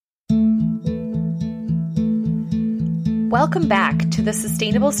Welcome back to the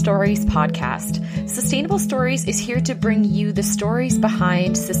Sustainable Stories podcast. Sustainable Stories is here to bring you the stories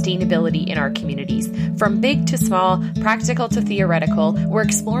behind sustainability in our communities. From big to small, practical to theoretical, we're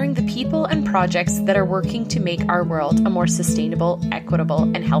exploring the people and projects that are working to make our world a more sustainable, equitable,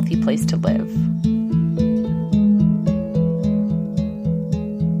 and healthy place to live.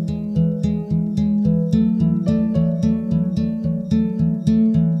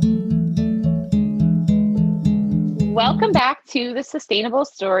 Welcome back to the Sustainable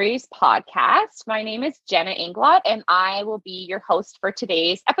Stories podcast. My name is Jenna Inglot, and I will be your host for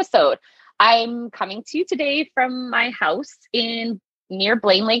today's episode. I'm coming to you today from my house near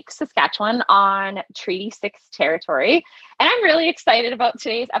Blaine Lake, Saskatchewan on Treaty 6 territory. And I'm really excited about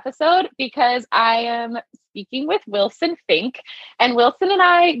today's episode because I am speaking with Wilson Fink. And Wilson and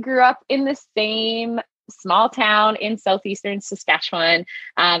I grew up in the same small town in southeastern Saskatchewan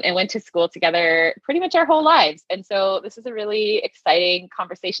and went to school together pretty much our whole lives. And so this is a really exciting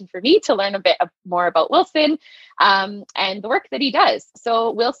conversation for me to learn a bit more about Wilson and the work that he does.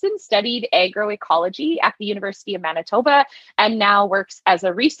 So Wilson studied agroecology at the University of Manitoba and now works as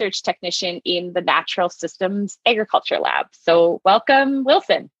a research technician in the Natural Systems Agriculture Lab. So welcome,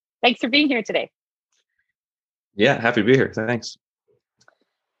 Wilson. Thanks for being here today. Yeah, happy to be here. Thanks.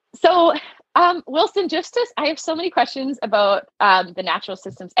 So Wilson, I have so many questions about the Natural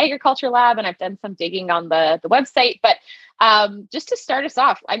Systems Agriculture Lab, and I've done some digging on the website. But just to start us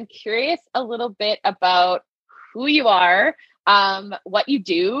off, I'm curious a little bit about who you are, what you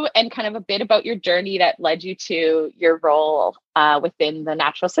do, and kind of a bit about your journey that led you to your role within the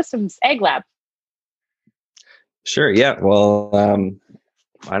Natural Systems Ag Lab. Sure. Yeah. Well,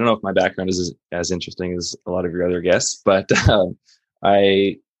 I don't know if my background is as interesting as a lot of your other guests, but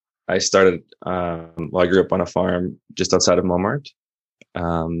I started, I grew up on a farm just outside of Montmart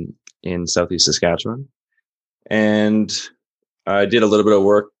in southeast Saskatchewan. And I did a little bit of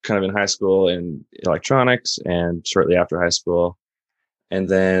work kind of in high school in electronics and shortly after high school. And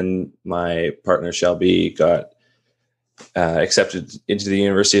then my partner, Shelby, got accepted into the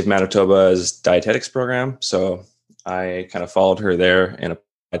University of Manitoba's dietetics program. So I kind of followed her there and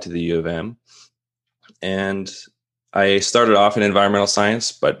applied to the U of M. And I started off in environmental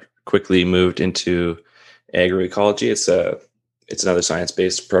science, but quickly moved into agroecology. It's another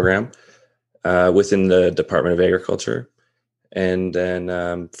science-based program within the Department of Agriculture. And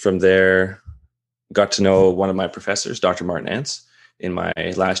then from there, got to know one of my professors, Dr. Martin Ance, in my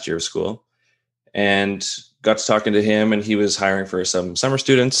last year of school, and got to talking to him, and he was hiring for some summer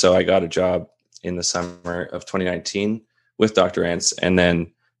students. So I got a job in the summer of 2019 with Dr. Ance, and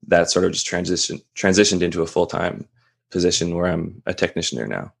then that sort of just transitioned into a full-time position where I'm a technician there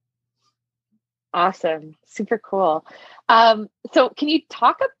now. Awesome. Super cool. So can you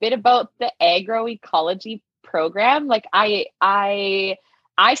talk a bit about the agroecology program? Like I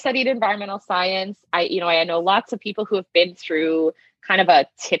studied environmental science. I know lots of people who have been through kind of a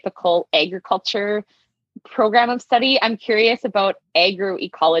typical agriculture program of study. I'm curious about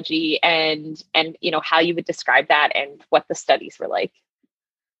agroecology and how you would describe that and what the studies were like.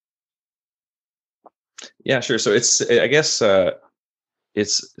 Yeah, sure. So I guess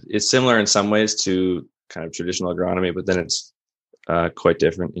it's similar in some ways to kind of traditional agronomy, but then it's quite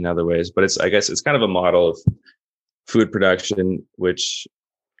different in other ways. But I guess it's kind of a model of food production, which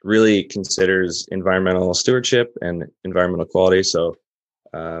really considers environmental stewardship and environmental quality. So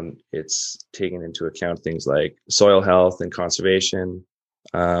it's taking into account things like soil health and conservation,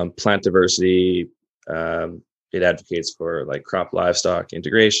 plant diversity. It advocates for like crop livestock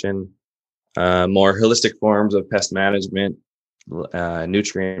integration, more holistic forms of pest management,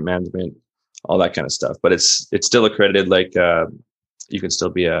 nutrient management, all that kind of stuff. But it's still accredited. Like you can still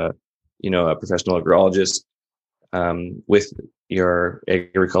be a professional agrologist with your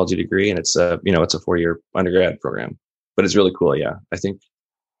agroecology degree, and it's a 4-year undergrad program. But it's really cool. Yeah, I think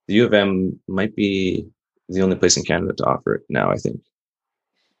the U of M might be the only place in Canada to offer it now, I think.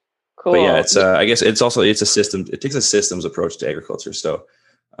 Cool. But yeah, it's I guess it's a system. It takes a systems approach to agriculture. So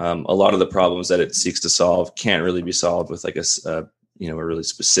a lot of the problems that it seeks to solve can't really be solved with like a really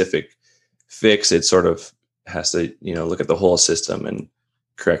specific fix. It sort of has to look at the whole system and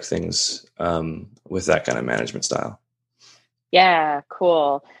correct things with that kind of management style. Yeah,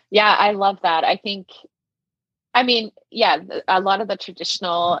 cool. Yeah, I love that. A lot of the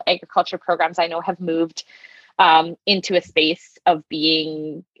traditional agriculture programs I know have moved into a space of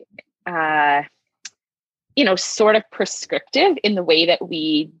being sort of prescriptive in the way that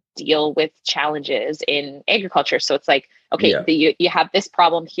we deal with challenges in agriculture. So it's like, okay, you have this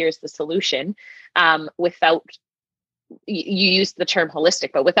problem, here's the solution, without, you use the term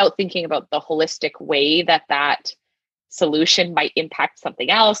holistic, but without thinking about the holistic way that solution might impact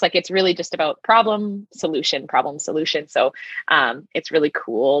something else. Like it's really just about problem, solution, problem, solution. So it's really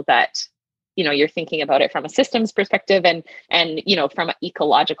cool that, you know, you're thinking about it from a systems perspective and, you know, from an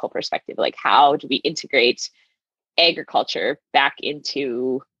ecological perspective, like how do we integrate agriculture back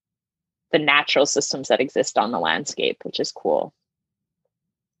into the natural systems that exist on the landscape, which is cool.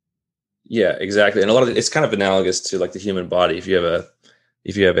 Yeah, exactly. And a lot of it's kind of analogous to like the human body. If you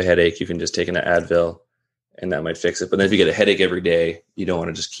have a headache, you can just take an Advil and that might fix it. But then if you get a headache every day, you don't want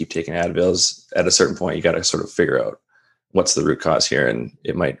to just keep taking Advils. At a certain point, you got to sort of figure out what's the root cause here. And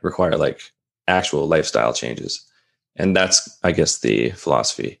it might require like actual lifestyle changes. And that's, I guess, the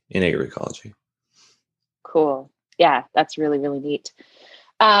philosophy in agroecology. Cool. Yeah, that's really, really neat.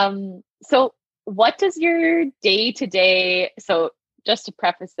 So what does your day-to-day, so just to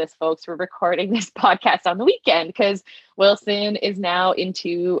preface this, folks, we're recording this podcast on the weekend because Wilson is now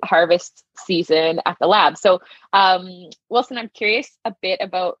into harvest season at the lab. So, Wilson, I'm curious a bit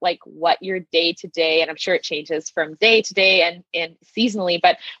about like what your day-to-day, and I'm sure it changes from day to day and seasonally,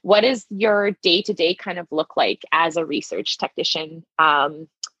 but what does your day-to-day kind of look like as a research technician?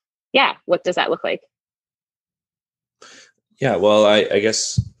 Yeah, what does that look like? Yeah, well, I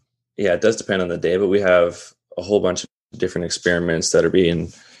guess, yeah, it does depend on the day, but we have a whole bunch of different experiments that are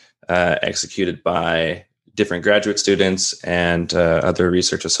being executed by different graduate students and other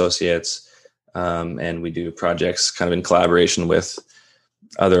research associates. And we do projects kind of in collaboration with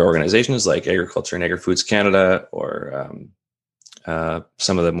other organizations like Agriculture and Agri-Foods Canada or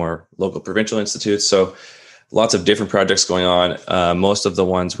some of the more local provincial institutes. So lots of different projects going on. Most of the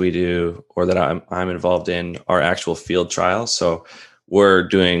ones we do or that I'm involved in are actual field trials. So we're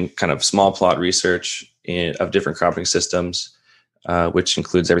doing kind of small plot research of different cropping systems, which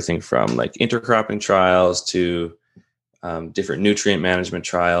includes everything from like intercropping trials to different nutrient management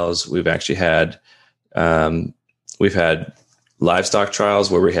trials. We've actually had livestock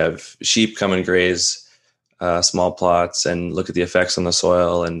trials where we have sheep come and graze small plots and look at the effects on the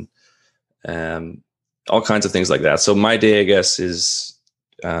soil and all kinds of things like that. So my day, I guess, is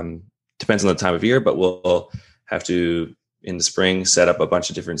depends on the time of year, but we'll have to in the spring set up a bunch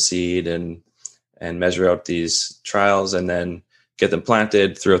of different seed and measure out these trials and then get them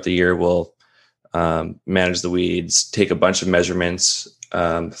planted. Throughout the year, we'll manage the weeds, take a bunch of measurements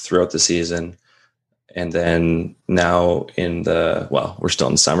throughout the season. And then now we're still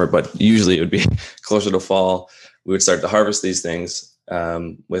in summer, but usually it would be closer to fall. We would start to harvest these things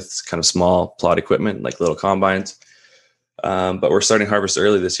with kind of small plot equipment, like little combines. But we're starting harvest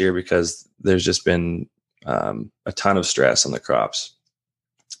early this year because there's just been a ton of stress on the crops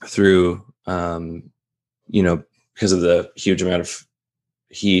through, because of the huge amount of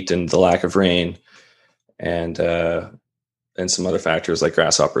heat and the lack of rain and some other factors like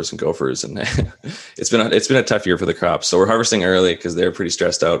grasshoppers and gophers. And it's been a tough year for the crops. So we're harvesting early because they're pretty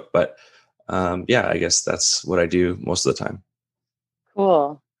stressed out. But I guess that's what I do most of the time.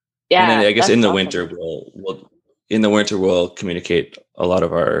 Cool. Yeah. And then I guess in the awesome. winter, we'll communicate a lot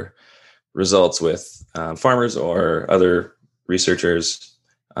of our results with farmers or other researchers,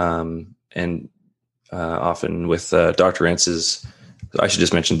 and often with Dr. Rentz's. I should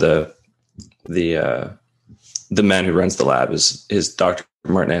just mention the man who runs the lab is Dr.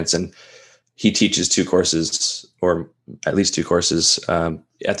 Martin Entz, and he teaches 2 courses or at least 2 courses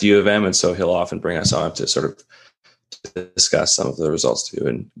at the U of M, and so he'll often bring us on to sort of discuss some of the results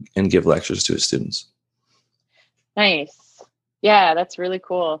too and give lectures to his students. Nice. Yeah, that's really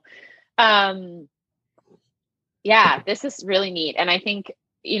cool. Yeah, this is really neat. And I think,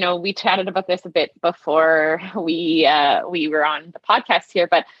 we chatted about this a bit before we were on the podcast here,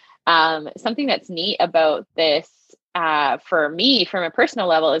 but something that's neat about this for me from a personal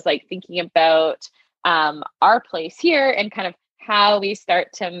level is like thinking about our place here and kind of how we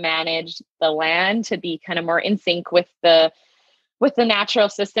start to manage the land to be kind of more in sync with the natural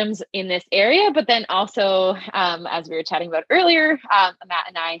systems in this area. But then also, as we were chatting about earlier, Matt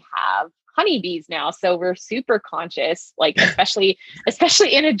and I have honeybees now. So we're super conscious, like, especially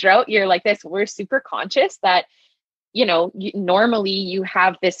in a drought year like this, we're super conscious that, normally you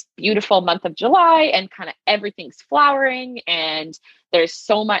have this beautiful month of July and kind of everything's flowering and there's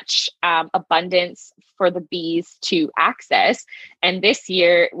so much abundance for the bees to access. And this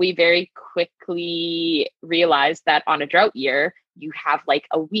year we very quickly realized that on a drought year, you have like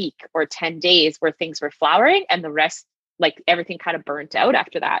a week or 10 days where things were flowering and the rest, like everything kind of burnt out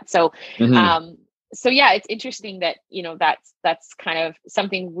after that. So, so yeah, it's interesting that, that's kind of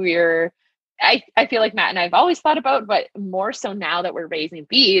something we're I feel like Matt and I've always thought about, but more so now that we're raising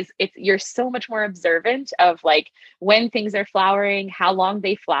bees, you're so much more observant of like when things are flowering, how long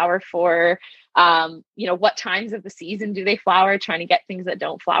they flower for, what times of the season do they flower, trying to get things that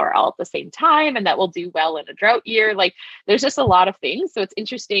don't flower all at the same time and that will do well in a drought year. Like there's just a lot of things. So it's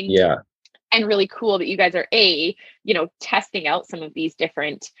interesting and really cool that you guys are testing out some of these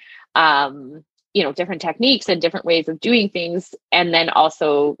different different techniques and different ways of doing things, and then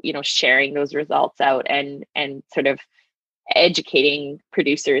also sharing those results out and sort of educating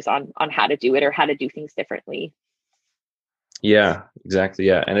producers on how to do it or how to do things differently. Yeah, exactly.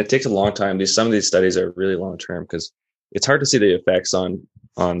 Yeah, and it takes a long time. Some of these studies are really long term because it's hard to see the effects on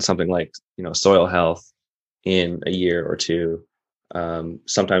something like soil health in a year or two.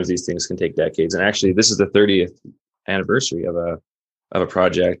 Sometimes these things can take decades, and actually, this is the 30th anniversary of a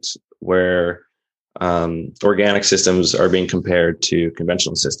project where organic systems are being compared to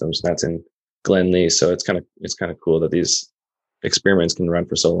conventional systems. That's in Glenlee, so it's kind of cool that these experiments can run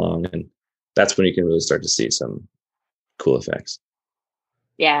for so long, and that's when you can really start to see some cool effects.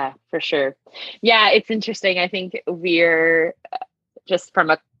 Yeah, for sure. Yeah, it's interesting. I think we're just from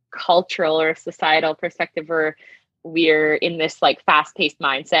a cultural or societal perspective, we're in this like fast-paced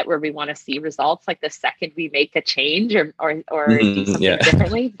mindset where we want to see results like the second we make a change or do something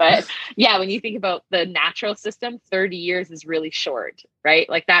differently. But yeah, when you think about the natural system, 30 years is really short, right?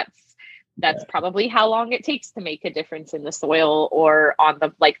 Like that's probably how long it takes to make a difference in the soil or on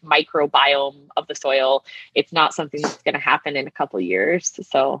the like microbiome of the soil. It's not something that's going to happen in a couple of years.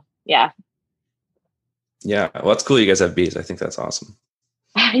 So yeah. Yeah. Well, that's cool. You guys have bees. I think that's awesome.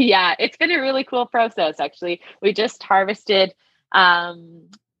 Yeah, it's been a really cool process, actually. We just harvested,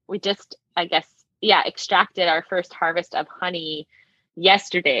 extracted our first harvest of honey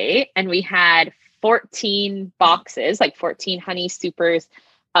yesterday, and we had 14 boxes, like 14 honey supers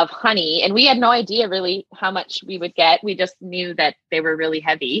of honey, and we had no idea really how much we would get. We just knew that they were really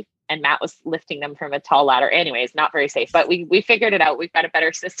heavy, and Matt was lifting them from a tall ladder. Anyways, not very safe, but we figured it out. We've got a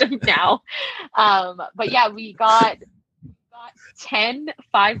better system now. But yeah, we got 10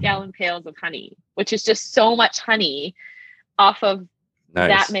 5-gallon pails of honey, which is just so much honey off of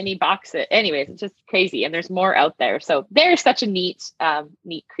that many boxes. Anyways, it's just crazy. And there's more out there. So they're such a neat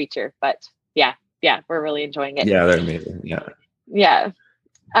creature. But yeah, we're really enjoying it. Yeah, they're amazing. Yeah.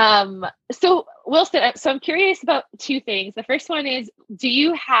 So Wilson, so I'm curious about two things. The first one is, do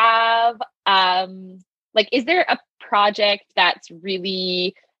you have is there a project that's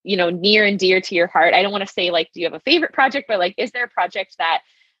really near and dear to your heart? I don't want to say like, do you have a favorite project, but like, is there a project that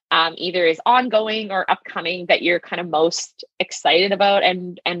either is ongoing or upcoming that you're kind of most excited about,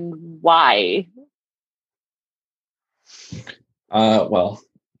 and why? Well,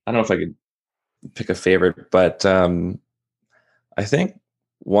 I don't know if I could pick a favorite, but I think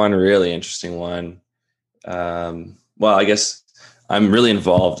one really interesting one. Well, I guess I'm really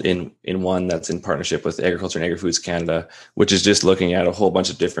involved in one that's in partnership with Agriculture and Agri-Foods Canada, which is just looking at a whole bunch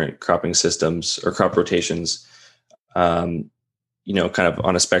of different cropping systems or crop rotations, kind of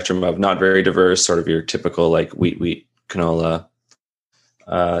on a spectrum of not very diverse, sort of your typical like wheat, canola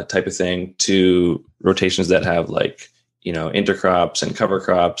type of thing, to rotations that have like, intercrops and cover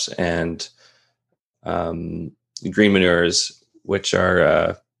crops and green manures, which are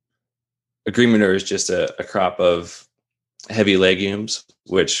a green manure is just a crop of heavy legumes,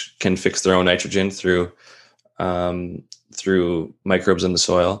 which can fix their own nitrogen through microbes in the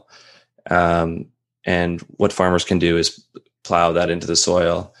soil. And what farmers can do is plow that into the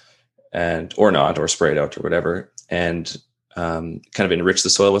soil or spray it out or whatever, and kind of enrich the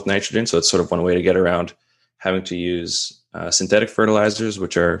soil with nitrogen. So it's sort of one way to get around having to use synthetic fertilizers,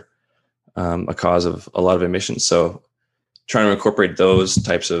 which are a cause of a lot of emissions. So trying to incorporate those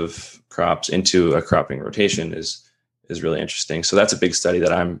types of crops into a cropping rotation is really interesting. So that's a big study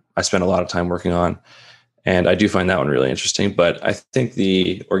that I spent a lot of time working on, and I do find that one really interesting. But I think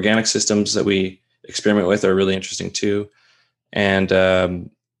the organic systems that we experiment with are really interesting too. And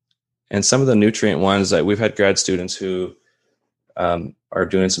some of the nutrient ones that we've had grad students who are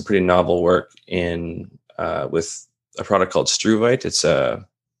doing some pretty novel work with a product called Struvite. It's a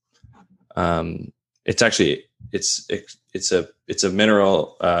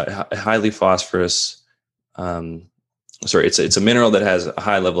mineral, highly phosphorus. It's a mineral that has a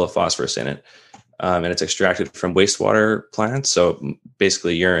high level of phosphorus in it, and it's extracted from wastewater plants, so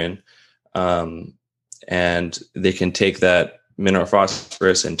basically urine. And they can take that mineral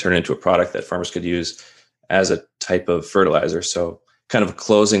phosphorus and turn it into a product that farmers could use as a type of fertilizer. So kind of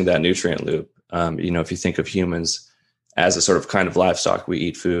closing that nutrient loop. If you think of humans as a sort of kind of livestock, we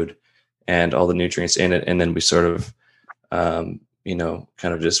eat food and all the nutrients in it, and then we sort of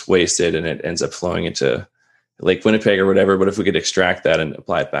kind of just wasted and it ends up flowing into Lake Winnipeg or whatever. But if we could extract that and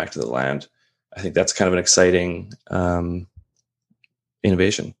apply it back to the land, I think that's kind of an exciting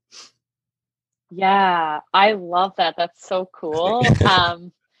innovation. Yeah, I love that. That's so cool.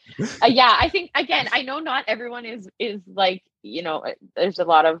 Yeah, I think, again, I know not everyone is like, there's a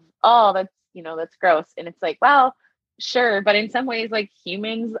lot of, oh, that's gross. And it's like, well, sure. But in some ways, like,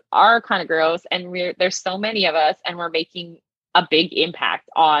 humans are kind of gross, and there's so many of us, and we're making a big impact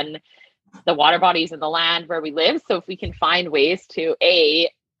on the water bodies and the land where we live. So if we can find ways to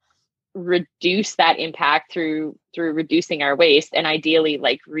reduce that impact through reducing our waste, and ideally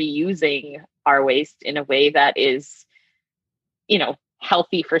like reusing our waste in a way that is,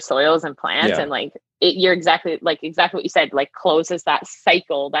 healthy for soils and plants, and like you're exactly what you said, like closes that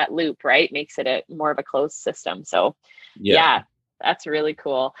cycle, that loop, right? Makes it more of a closed system. So yeah, that's really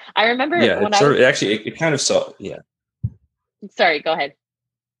cool. I remember when it kind of saw. Yeah. Sorry, go ahead.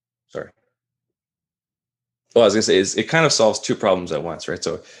 Sorry. Well, I was gonna say it kind of solves two problems at once, right?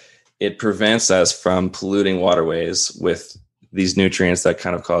 So it prevents us from polluting waterways with these nutrients that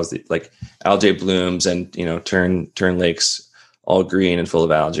kind of cause like algae blooms and turn lakes all green and full of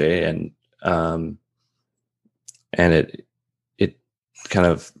algae, and it kind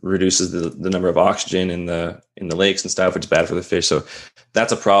of reduces the number of oxygen in the lakes and stuff, which is bad for the fish. So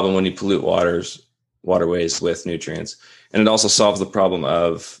that's a problem when you pollute waterways with nutrients. And it also solves the problem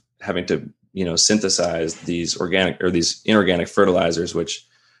of having to synthesize these organic or these inorganic fertilizers, which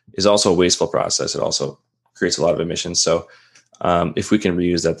is also a wasteful process. It also creates a lot of emissions. So if we can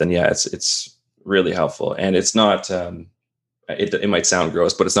reuse that, then it's really helpful. And it's not it might sound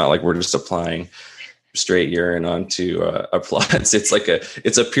gross, but it's not like we're just applying straight urine onto a plants. It's like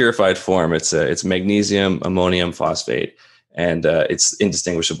it's a purified form. It's magnesium, ammonium phosphate, and it's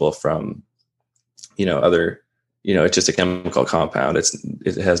indistinguishable from other. It's just a chemical compound.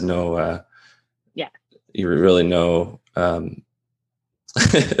 It has no you really know. Yeah,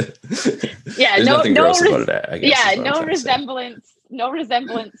 there's nothing gross about it, I guess. Yeah, no resemblance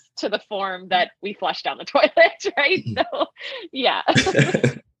to the form that we flush down the toilet, right? So yeah.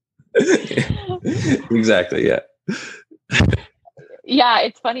 Exactly. Yeah. Yeah,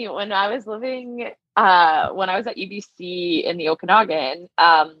 it's funny, when I was at UBC in the Okanagan,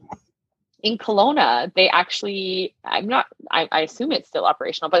 in Kelowna, they actually, I assume it's still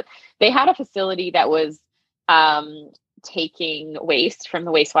operational, but they had a facility that was taking waste from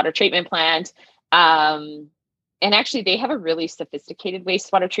the wastewater treatment plant. And actually they have a really sophisticated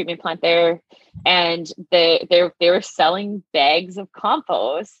wastewater treatment plant there. And they were selling bags of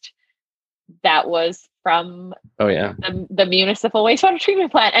compost that was from the municipal wastewater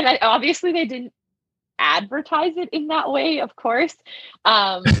treatment plant. And obviously they didn't advertise it in that way, of course,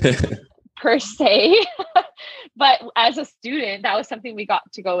 per se. But as a student, that was something we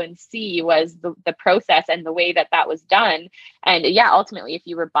got to go and see, was the process and the way that was done. And ultimately, if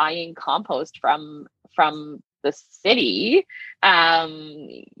you were buying compost from the city,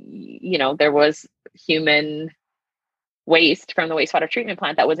 there was human waste from the wastewater treatment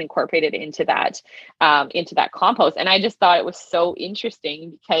plant that was incorporated into that compost. And I just thought it was so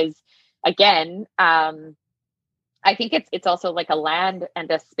interesting because, again, I think it's also like a land and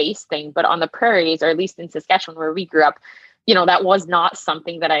a space thing, but on the prairies, or at least in Saskatchewan where we grew up, that was not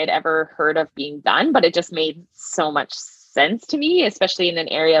something that I had ever heard of being done, but it just made so much sense to me, especially in an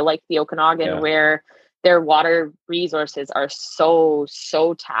area like the Okanagan where their water resources are so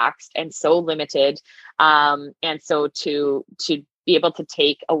taxed and so limited. And so to be able to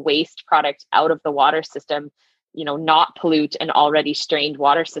take a waste product out of the water system, not pollute an already strained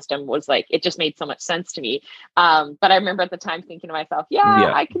water system, was like, it just made so much sense to me. But I remember at the time thinking to myself,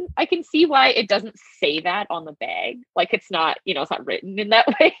 I can see why it doesn't say that on the bag. Like, it's not, it's not written in that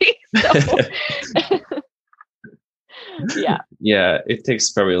way. So yeah, it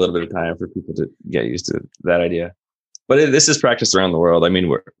takes probably a little bit of time for people to get used to that idea. But this is practiced around the world. I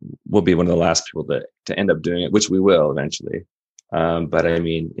mean, we'll be one of the last people to end up doing it, which we will eventually. But I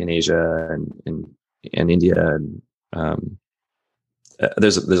mean, in Asia and India, and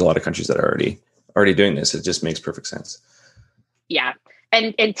there's a lot of countries that are already doing this. It just makes perfect sense. Yeah,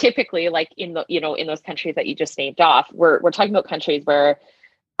 and typically, like in those countries that you just named off, we're talking about countries where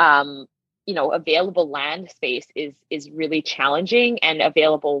available land space is really challenging, and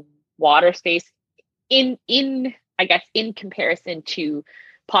available water space in I guess in comparison to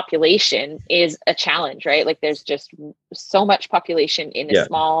population is a challenge, right? Like, there's just so much population in a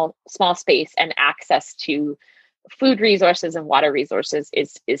small space, and access to food resources and water resources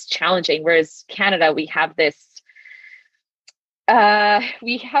is challenging. Whereas Canada, we have this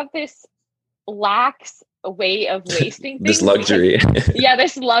lax a way of wasting things. This luxury. Yeah,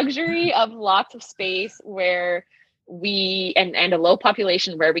 this luxury of lots of space where we and a low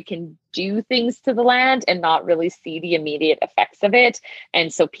population where we can do things to the land and not really see the immediate effects of it.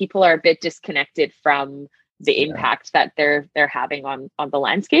 And so people are a bit disconnected from the impact that they're having on the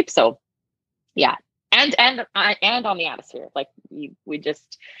landscape. So yeah. And on the atmosphere. Like we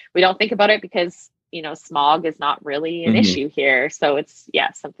don't think about it because, smog is not really an issue here. So it's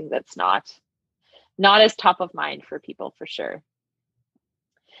something that's not as top of mind for people for sure.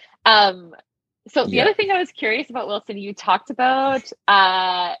 So the other thing I was curious about, Wilson, you talked about,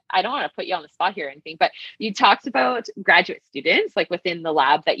 I don't want to put you on the spot here or anything, but you talked about graduate students, like within the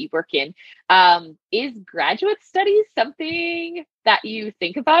lab that you work in. Is graduate studies something that you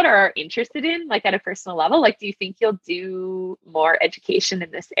think about or are interested in, like at a personal level? Like, do you think you'll do more education in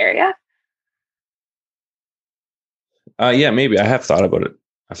this area? Yeah, maybe. I have thought about it.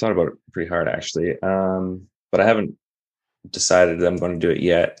 I've thought about it pretty hard, actually. But I haven't decided that I'm going to do it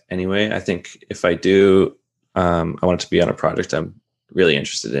yet anyway. I think if I do, I want it to be on a project I'm really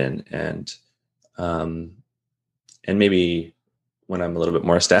interested in, and maybe when I'm a little bit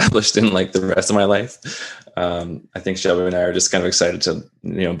more established in like the rest of my life. I think Shelby and I are just kind of excited to,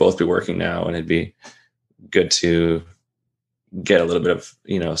 both be working now, and it'd be good to get a little bit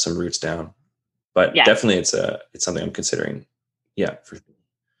of, some roots down. But definitely it's something I'm considering. Yeah. For sure.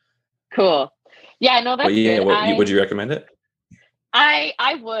 Cool. Yeah, no, that's good. Would you recommend it?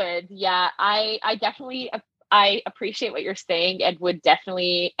 I would. Yeah, I definitely, I appreciate what you're saying, and would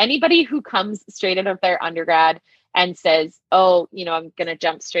definitely, anybody who comes straight out of their undergrad and says, oh, I'm going to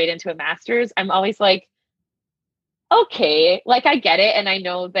jump straight into a master's, I'm always like, okay, like I get it. And I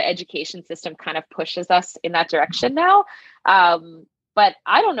know the education system kind of pushes us in that direction now. But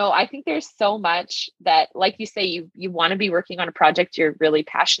I don't know. I think there's so much that, like you say, you want to be working on a project you're really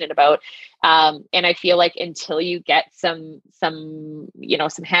passionate about. And I feel like until you get some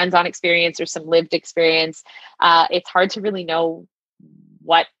hands-on experience or some lived experience, it's hard to really know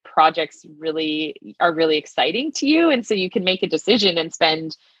what projects really are really exciting to you. And so you can make a decision and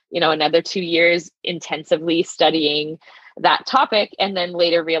spend, another 2 years intensively studying that topic, and then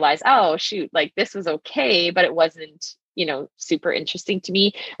later realize, oh, shoot, like this was okay, but it wasn't, super interesting to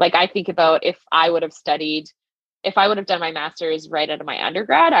me. Like I think about if I would have done my master's right out of my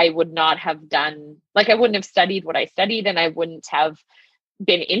undergrad, I wouldn't have studied what I studied, and I wouldn't have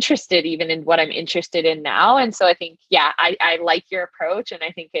been interested even in what I'm interested in now. And so I think, I like your approach, and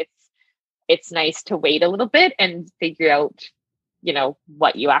I think it's nice to wait a little bit and figure out,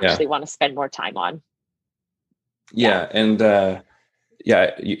 what you actually want to spend more time on. Yeah. And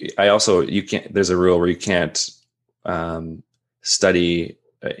you can't, there's a rule where you can't study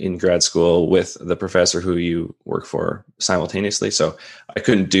in grad school with the professor who you work for simultaneously. So I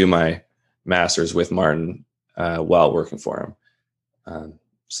couldn't do my master's with Martin while working for him.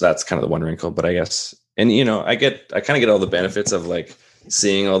 So that's kind of the one wrinkle, but I guess, and I kind of get all the benefits of like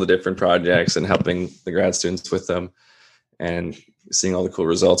seeing all the different projects and helping the grad students with them and seeing all the cool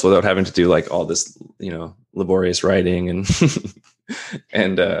results without having to do like all this, laborious writing and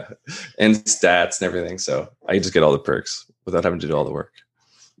and stats and everything. So I just get all the perks without having to do all the work.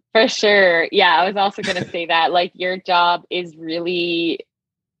 For sure. Yeah. I was also going to say that like your job is really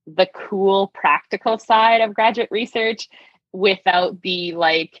the cool practical side of graduate research without the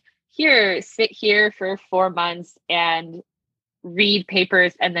like, sit here for 4 months and read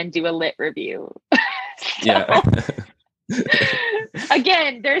papers and then do a lit review. Yeah.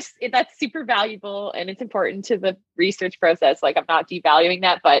 Again, that's super valuable and it's important to the research process. Like I'm not devaluing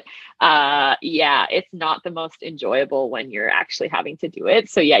that, but it's not the most enjoyable when you're actually having to do it.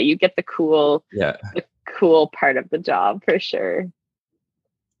 So you get the cool part of the job for sure.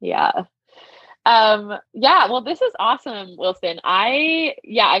 Yeah. Well, this is awesome, Wilson.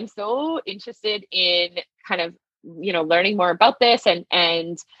 I'm so interested in kind of, learning more about this and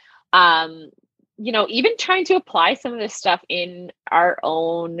even trying to apply some of this stuff on our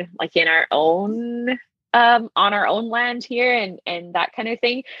own land here and that kind of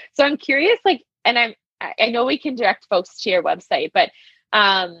thing. So I'm curious, I know we can direct folks to your website, but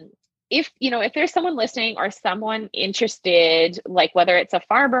if there's someone listening or someone interested, like whether it's a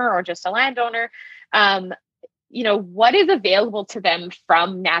farmer or just a landowner, what is available to them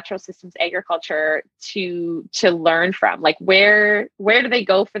from natural systems agriculture to learn from? Like where do they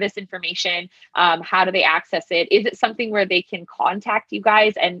go for this information? How do they access it? Is it something where they can contact you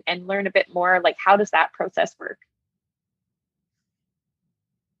guys and learn a bit more? Like how does that process work?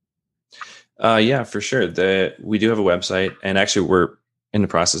 Yeah, for sure. We do have a website, and actually we're in the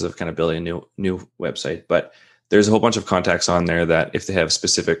process of kind of building a new website, but there's a whole bunch of contacts on there that if they have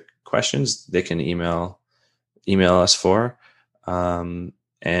specific questions, they can email email us for.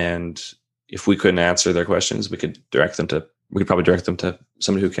 And if we couldn't answer their questions, we could probably direct them to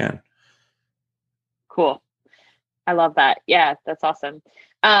somebody who can. Cool. I love that. Yeah, that's awesome.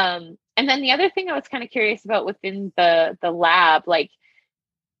 And then the other thing I was kind of curious about within the lab, like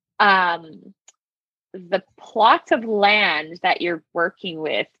the plots of land that you're working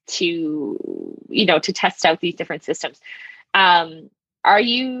with to test out these different systems. Are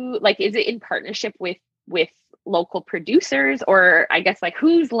you like, is it in partnership with local producers, or I guess like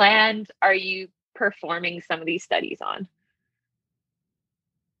whose land are you performing some of these studies on?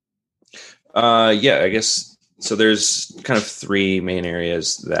 Yeah, I guess so. There's kind of three main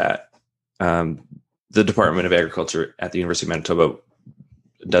areas that the Department of Agriculture at the University of Manitoba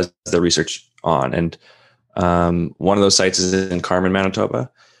does the research on. And one of those sites is in Carman,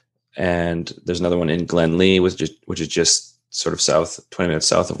 Manitoba. And there's another one in Glenlee, which is just sort of 20 minutes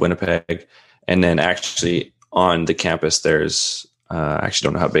south of Winnipeg. And then actually on the campus, there's, I actually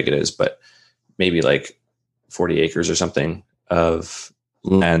don't know how big it is, but maybe like 40 acres or something of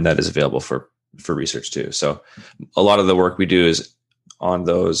land that is available for research too. So a lot of the work we do is on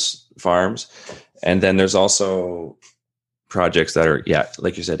those farms. And then there's also projects that are, yeah,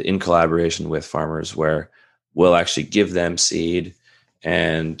 like you said, in collaboration with farmers, where we'll actually give them seed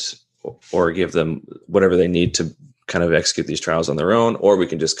or give them whatever they need to kind of execute these trials on their own, or we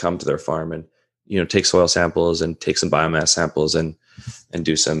can just come to their farm and, take soil samples and take some biomass samples and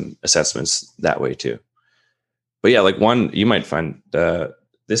do some assessments that way too. But yeah, like one, you might find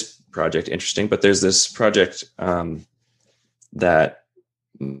this project interesting, but there's this project that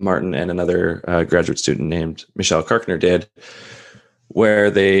Martin and another graduate student named Michelle Karkner did, where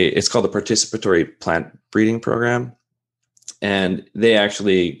it's called the Participatory Plant Breeding Program. And they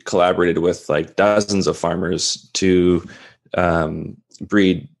actually collaborated with like dozens of farmers to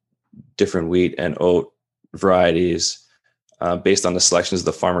breed different wheat and oat varieties based on the selections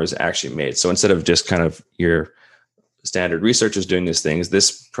the farmers actually made. So instead of just kind of your standard researchers doing these things,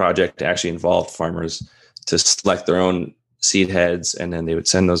 this project actually involved farmers to select their own seed heads, and then they would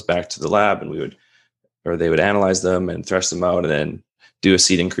send those back to the lab, and they would analyze them and thresh them out, and then do a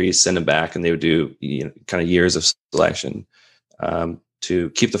seed increase, send them back, and they would do kind of years of selection to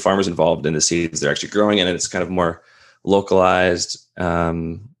keep the farmers involved in the seeds they're actually growing. And it's kind of more localized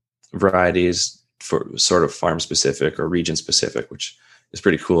varieties for sort of farm specific or region specific, which is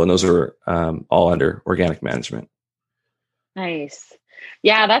pretty cool. And those are all under organic management. Nice.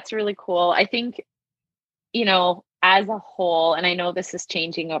 Yeah, that's really cool. I think, as a whole, and I know this is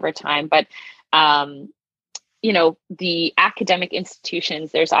changing over time, but, the academic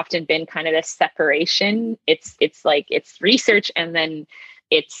institutions, there's often been kind of this separation. It's like it's research, and then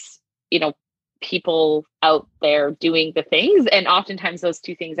it's, people out there doing the things. And oftentimes those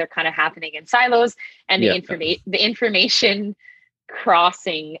two things are kind of happening in silos, and the information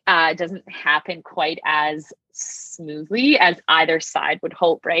crossing doesn't happen quite as smoothly as either side would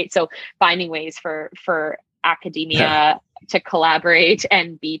hope, right? So finding ways for academia to collaborate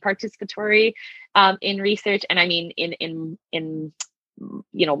and be participatory in research. And I mean, in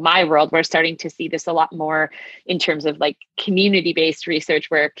my world, we're starting to see this a lot more in terms of like community-based research,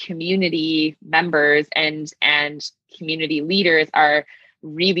 where community members and community leaders are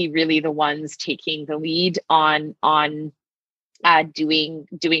really, really the ones taking the lead on doing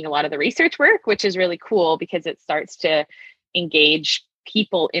a lot of the research work, which is really cool because it starts to engage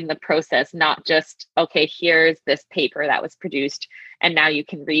people in the process, not just, okay, here's this paper that was produced and now you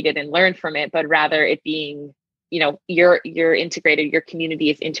can read it and learn from it, but rather it being, you're integrated, your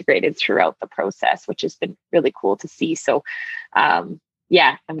community is integrated throughout the process, which has been really cool to see. So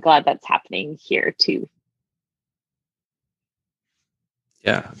yeah, I'm glad that's happening here too.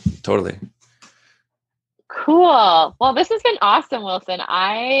 Yeah, totally. Cool. Well, this has been awesome, Wilson.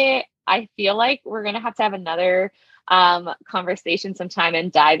 I feel like we're going to have another conversation sometime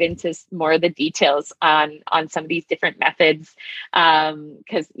and dive into more of the details on some of these different methods.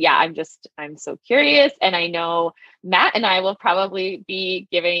 Cause yeah, I'm so curious, and I know Matt and I will probably be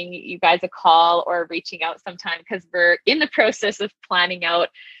giving you guys a call or reaching out sometime, because we're in the process of planning out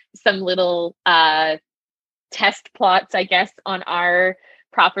some little test plots, I guess, on our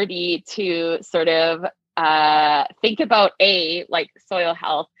property to sort of think about like soil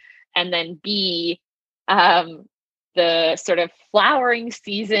health, and then B, the sort of flowering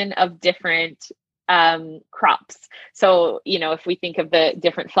season of different crops. So, if we think of the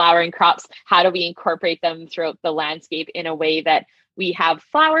different flowering crops, how do we incorporate them throughout the landscape in a way that we have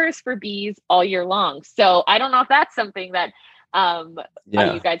flowers for bees all year long? So I don't know if that's something that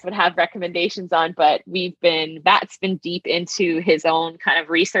you guys would have recommendations on, but that's been deep into his own kind of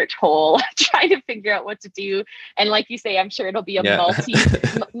research hole, trying to figure out what to do. And like you say, I'm sure it'll be a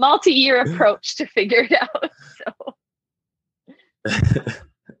multi-year approach to figure it out. So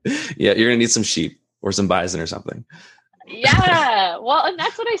yeah, you're gonna need some sheep or some bison or something. Yeah, well, and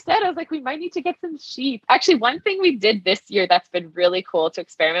that's what I said. I was like, we might need to get some sheep. Actually, one thing we did this year that's been really cool to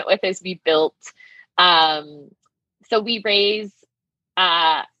experiment with is we built, so we raise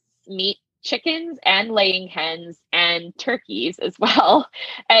meat chickens and laying hens and turkeys as well.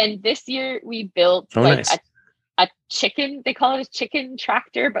 And this year we built a chicken, they call it a chicken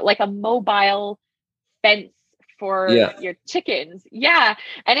tractor, but like a mobile fence for your chickens. Yeah.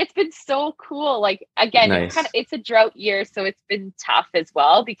 And it's been so cool. Like, again, it's a drought year, so it's been tough as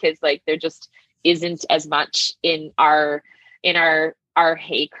well, because like there just isn't as much in our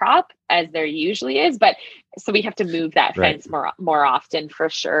hay crop as there usually is. But so we have to move that fence more often for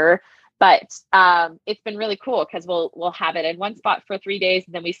sure. But it's been really cool because we'll have it in one spot for 3 days,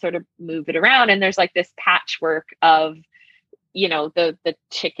 and then we sort of move it around. And there's like this patchwork of, the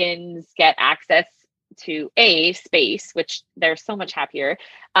chickens get access to A, space, which they're so much happier,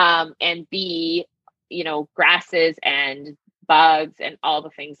 and B, grasses and bugs and all the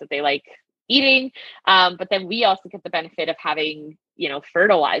things that they like eating. But then we also get the benefit of having,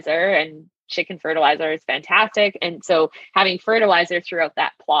 fertilizer, and chicken fertilizer is fantastic. And so having fertilizer throughout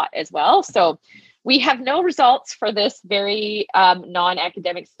that plot as well. So we have no results for this very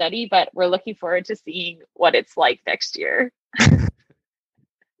non-academic study, but we're looking forward to seeing what it's like next year.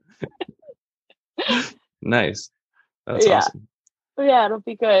 Nice. That's awesome. Yeah, it'll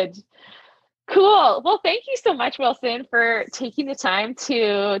be good. Cool. Well, thank you so much, Wilson, for taking the time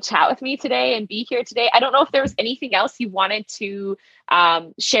to chat with me today and be here today. I don't know if there was anything else you wanted to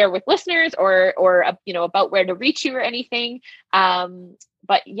share with listeners or about where to reach you or anything.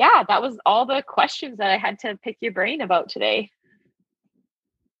 But yeah, that was all the questions that I had to pick your brain about today.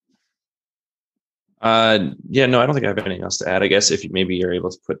 No, I don't think I have anything else to add. I guess if maybe you're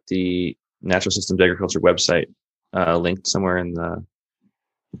able to put the Natural Systems Agriculture website linked somewhere on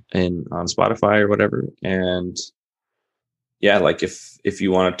Spotify or whatever. And yeah, like if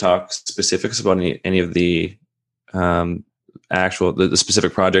you want to talk specifics about any of the the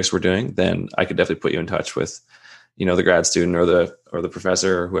specific projects we're doing, then I could definitely put you in touch with, the grad student or the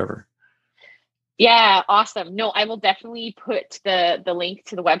professor or whoever. Yeah, awesome. No, I will definitely put the link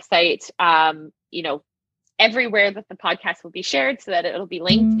to the website, everywhere that the podcast will be shared, so that it'll be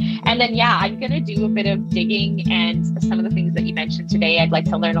linked. And then, I'm going to do a bit of digging, and some of the things that you mentioned today, I'd like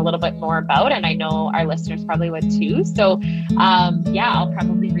to learn a little bit more about. And I know our listeners probably would too. So, I'll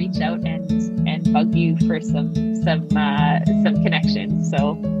probably reach out and bug you for some connections.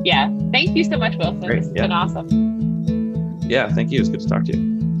 So thank you so much, Wilson. Great. This has been awesome. Yeah. Thank you. It's good to talk to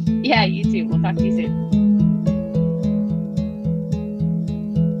you. Yeah, you too. We'll talk to you soon.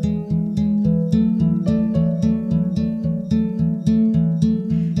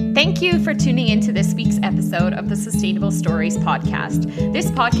 Thank you for tuning into this week's episode of the Sustainable Stories podcast. This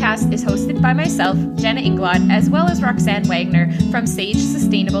podcast is hosted by myself, Jenna Inglot, as well as Roxanne Wagner from Sage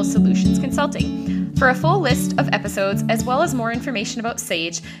Sustainable Solutions Consulting. For a full list of episodes, as well as more information about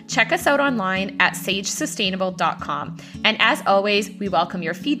Sage, check us out online at sagesustainable.com. And as always, we welcome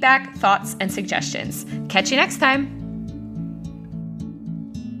your feedback, thoughts, and suggestions. Catch you next time.